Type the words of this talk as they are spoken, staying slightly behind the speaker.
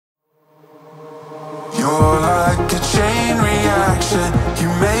like a chain reaction. You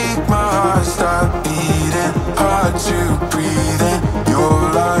make my heart stop beating, hard to breathe in. You're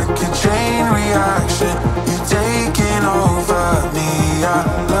like a chain reaction. You're taking over me. I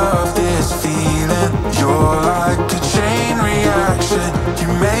love this feeling. You're like a chain reaction. You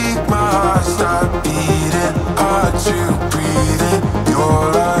make my heart stop beating, hard to breathe in. You're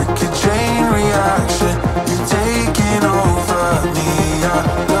like a chain reaction. You're taking over me. I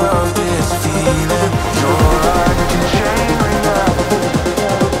love this feeling. You're like a chain reaction.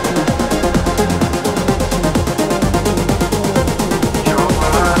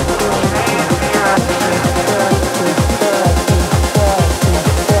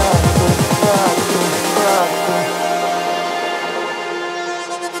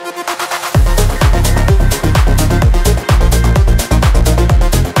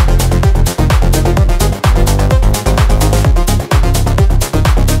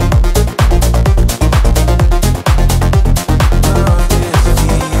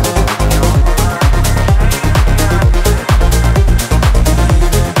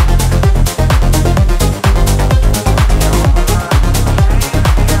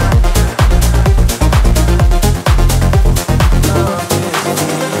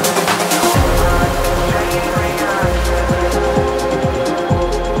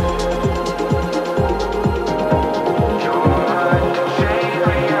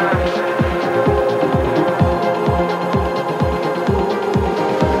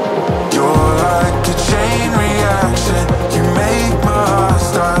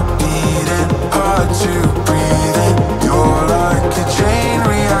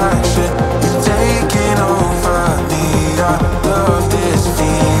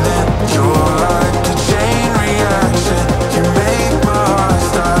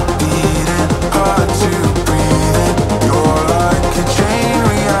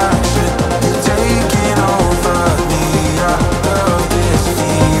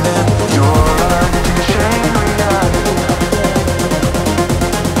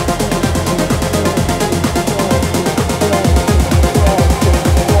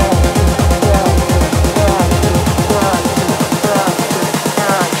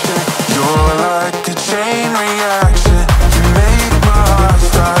 You're like a chain reaction.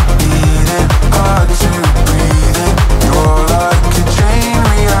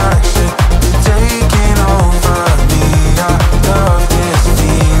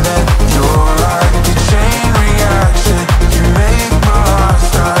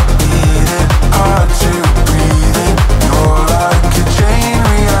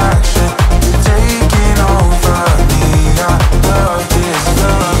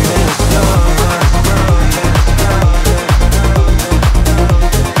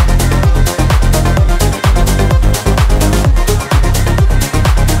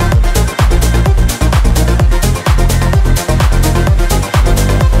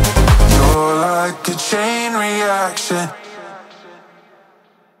 Chain reaction.